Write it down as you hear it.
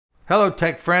Hello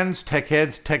tech friends, tech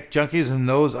heads, tech junkies, and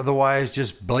those otherwise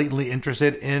just blatantly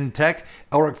interested in tech.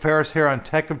 Elric Ferris here on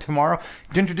Tech of Tomorrow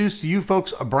to introduce to you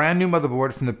folks a brand new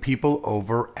motherboard from the people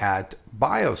over at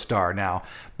Biostar. Now,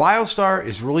 Biostar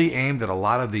is really aimed at a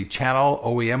lot of the channel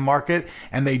OEM market,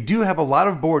 and they do have a lot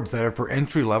of boards that are for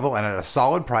entry level and at a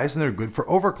solid price, and they're good for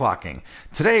overclocking.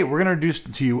 Today, we're going to introduce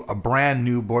to you a brand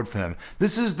new board for them.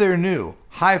 This is their new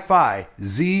Pcie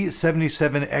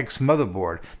Z77X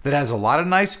motherboard that has a lot of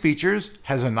nice features,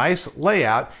 has a nice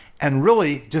layout, and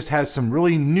really just has some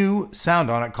really new sound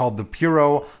on it called the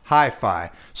Puro Hi-Fi.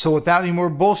 So without any more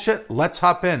bullshit, let's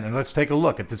hop in and let's take a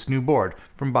look at this new board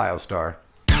from Biostar.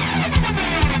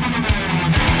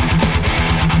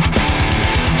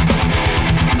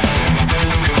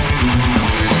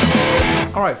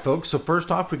 Alright folks, so first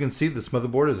off we can see this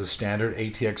motherboard is a standard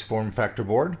ATX form factor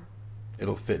board.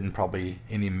 It'll fit in probably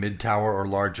any mid-tower or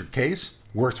larger case.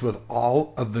 Works with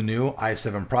all of the new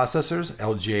i7 processors,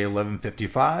 LGA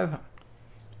 1155.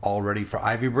 All ready for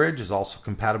Ivy Bridge, is also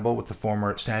compatible with the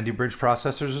former Sandy Bridge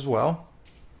processors as well.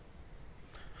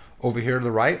 Over here to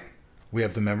the right, we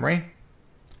have the memory.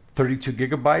 32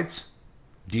 gigabytes,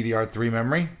 DDR3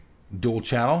 memory, dual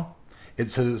channel. It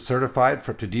says it's certified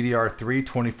for up to DDR3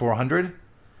 2400.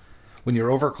 When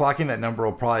you're overclocking, that number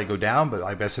will probably go down, but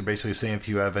I guess I'm basically saying if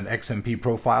you have an XMP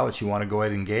profile that you want to go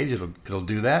ahead and engage, it'll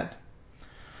do that.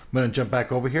 I'm going to jump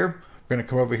back over here. We're going to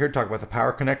come over here and talk about the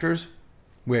power connectors.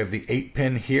 We have the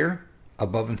 8-pin here,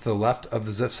 above and to the left of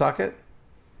the ZIF socket.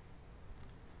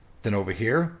 Then over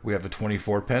here, we have the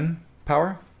 24-pin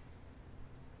power.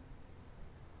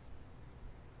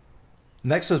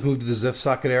 Next, let's move to the ZIF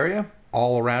socket area.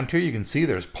 All around here, you can see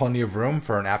there's plenty of room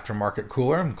for an aftermarket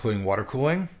cooler, including water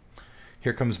cooling.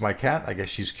 Here comes my cat. I guess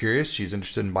she's curious. She's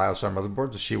interested in Biostar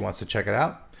motherboards, so she wants to check it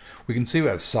out. We can see we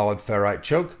have solid ferrite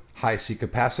choke, high C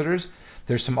capacitors.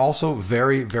 There's some also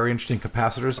very, very interesting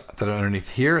capacitors that are underneath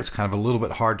here. It's kind of a little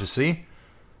bit hard to see,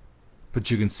 but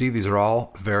you can see these are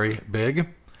all very big.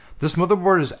 This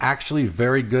motherboard is actually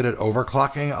very good at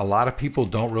overclocking. A lot of people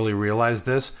don't really realize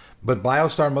this, but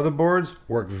Biostar motherboards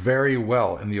work very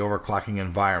well in the overclocking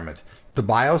environment. The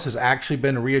BIOS has actually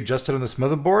been readjusted on this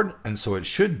motherboard, and so it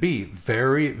should be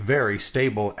very, very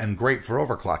stable and great for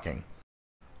overclocking.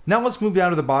 Now let's move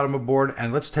down to the bottom of the board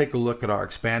and let's take a look at our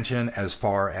expansion as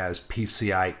far as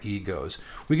PCIe goes.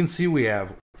 We can see we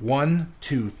have 1,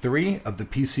 2, 3 of the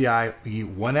PCIe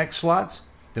 1X slots.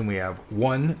 Then we have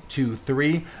 1, 2,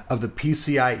 3 of the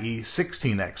PCIe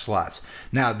 16X slots.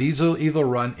 Now these will either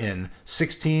run in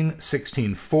 16,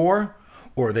 16.4,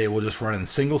 or they will just run in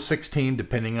single 16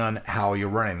 depending on how you're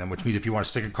running them, which means if you want to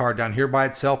stick a card down here by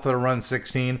itself, it'll run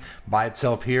 16, by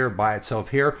itself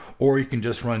here, or you can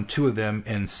just run two of them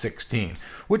in 16,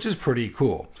 which is pretty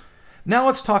cool. Now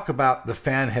let's talk about the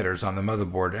fan headers on the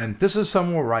motherboard, and this is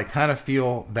somewhere where I kind of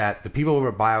feel that the people over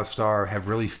at Biostar have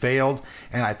really failed,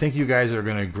 and I think you guys are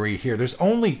going to agree here. There's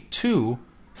only two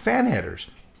fan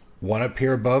headers. One up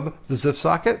here above the ZIF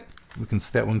socket. We can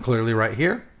see that one clearly right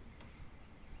here.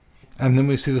 And then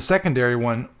we see the secondary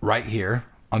one right here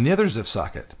on the other ZIF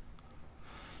socket.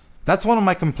 That's one of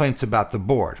my complaints about the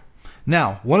board.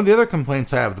 Now, one of the other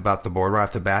complaints I have about the board right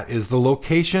off the bat is the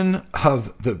location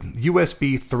of the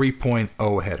USB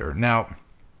 3.0 header. Now,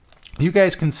 you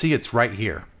guys can see it's right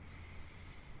here.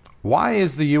 Why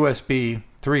is the USB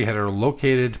 3 header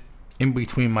located in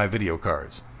between my video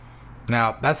cards?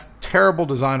 Now, that's terrible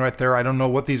design right there. I don't know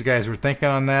what these guys were thinking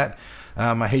on that.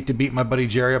 I hate to beat my buddy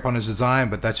Jerry up on his design,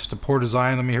 but that's just a poor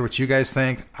design. Let me hear what you guys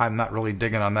think. I'm not really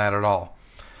digging on that at all.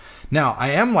 Now, I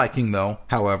am liking, though,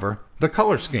 however, the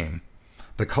color scheme.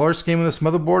 The color scheme of this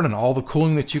motherboard and all the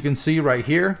cooling that you can see right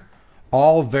here,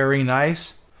 all very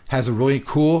nice. Has a really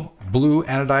cool blue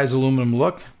anodized aluminum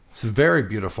look. It's very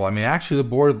beautiful. I mean, actually, the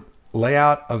board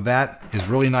layout of that is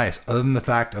really nice, other than the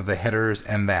fact of the headers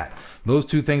and that. Those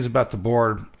two things about the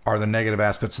board are the negative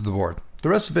aspects of the board. The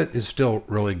rest of it is still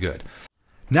really good.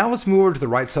 Now let's move over to the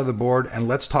right side of the board and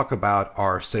let's talk about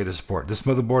our SATA support. This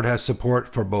motherboard has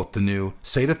support for both the new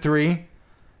SATA 3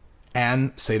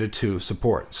 and SATA 2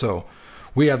 support. So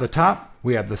we have the top,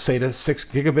 we have the SATA 6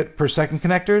 gigabit per second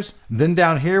connectors. Then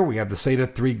down here we have the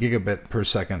SATA 3 gigabit per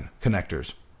second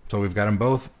connectors. So we've got them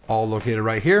both all located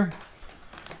right here.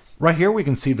 Right here we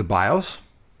can see the BIOS,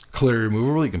 clearly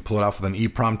removable. You can pull it off with an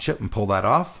EEPROM chip and pull that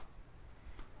off.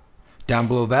 Down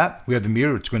below that, we have the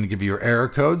meter, which is going to give you your error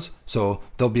codes. So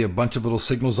there'll be a bunch of little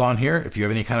signals on here. If you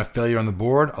have any kind of failure on the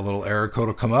board, a little error code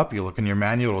will come up. You look in your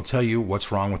manual, it'll tell you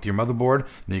what's wrong with your motherboard, and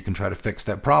then you can try to fix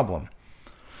that problem.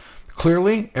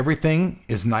 Clearly, everything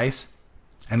is nice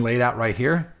and laid out right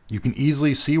here. You can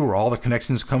easily see where all the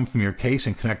connections come from your case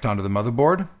and connect onto the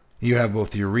motherboard. You have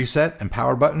both your reset and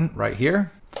power button right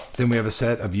here. Then we have a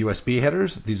set of USB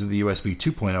headers. These are the USB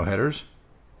 2.0 headers.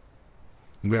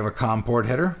 We have a COM port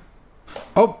header.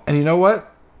 Oh, and you know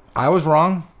what? I was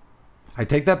wrong. I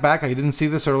take that back. I didn't see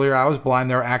this earlier. I was blind.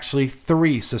 There are actually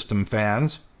 3 system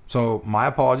fans. So my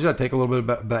apologies. I take a little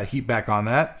bit of that heat back on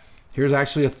that. Here's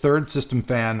actually a 3rd system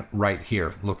fan right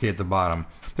here, located at the bottom.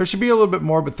 There should be a little bit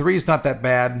more, but 3 is not that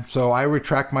bad. So I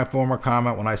retract my former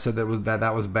comment when I said that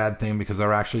was a bad thing, because there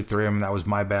were actually 3 of them. That was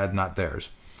my bad, not theirs.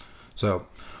 So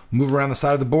move around the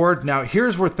side of the board. Now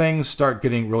here's where things start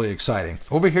getting really exciting.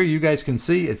 Over here you guys can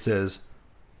see it says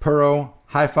Puro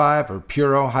High 5 or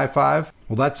Puro High 5.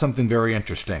 Well, that's something very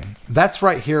interesting. That's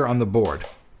right here on the board.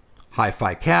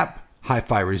 Hi-Fi cap,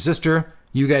 Hi-Fi resistor.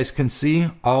 You guys can see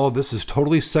all of this is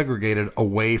totally segregated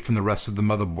away from the rest of the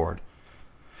motherboard.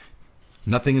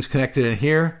 Nothing is connected in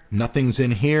here, nothing's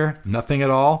in here, nothing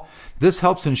at all. This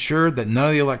helps ensure that none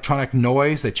of the electronic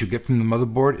noise that you get from the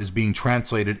motherboard is being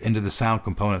translated into the sound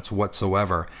components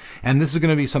whatsoever. And this is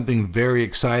going to be something very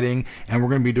exciting, and we're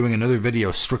going to be doing another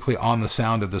video strictly on the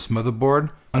sound of this motherboard.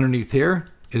 Underneath here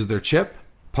is their chip,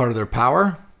 part of their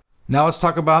power. Now let's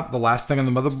talk about the last thing on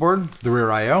the motherboard, the rear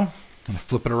I/O. I'm going to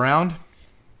flip it around.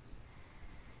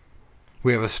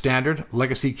 We have a standard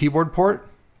legacy keyboard port.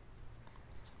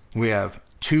 We have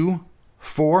 2,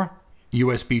 4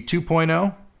 USB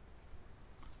 2.0,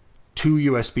 2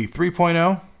 USB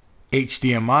 3.0,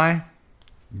 HDMI,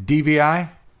 DVI,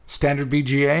 standard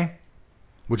VGA,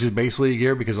 which is basically a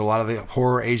gear because a lot of the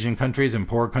poorer Asian countries and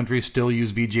poorer countries still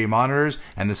use VGA monitors,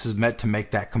 and this is meant to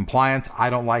make that compliant. I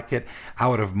don't like it. I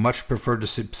would have much preferred to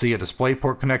see a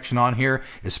DisplayPort connection on here,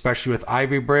 especially with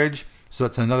Ivy Bridge. So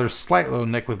it's another slight little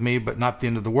nick with me, but not the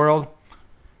end of the world.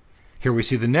 Here we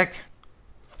see the NIC.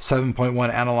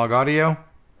 7.1 analog audio.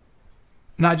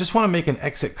 Now I just want to make an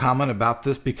exit comment about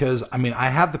this because I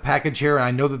have the package here and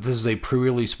I know that this is a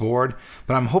pre-release board,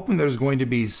 but I'm hoping there's going to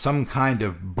be some kind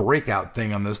of breakout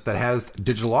thing on this that has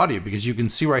digital audio, because you can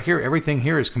see right here everything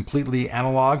here is completely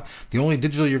analog. The only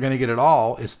digital you're going to get at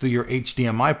all is through your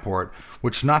HDMI port,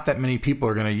 which not that many people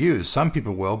are going to use. Some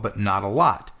people will, but not a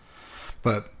lot.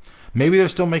 But maybe they're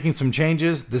still making some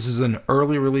changes. This is an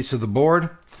early release of the board.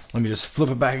 Let me just flip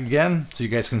it back again so you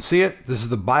guys can see it. This is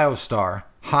the Biostar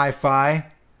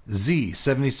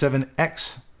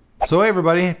Z77X. So hey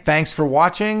everybody, thanks for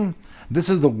watching. This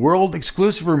is the world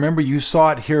exclusive. Remember, you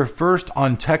saw it here first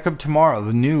on Tech of Tomorrow,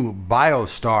 the new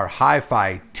Biostar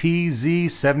Hi-Fi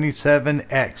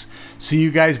TZ77X. See you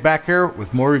guys back here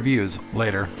with more reviews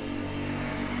later.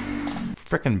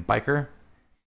 Frickin' biker.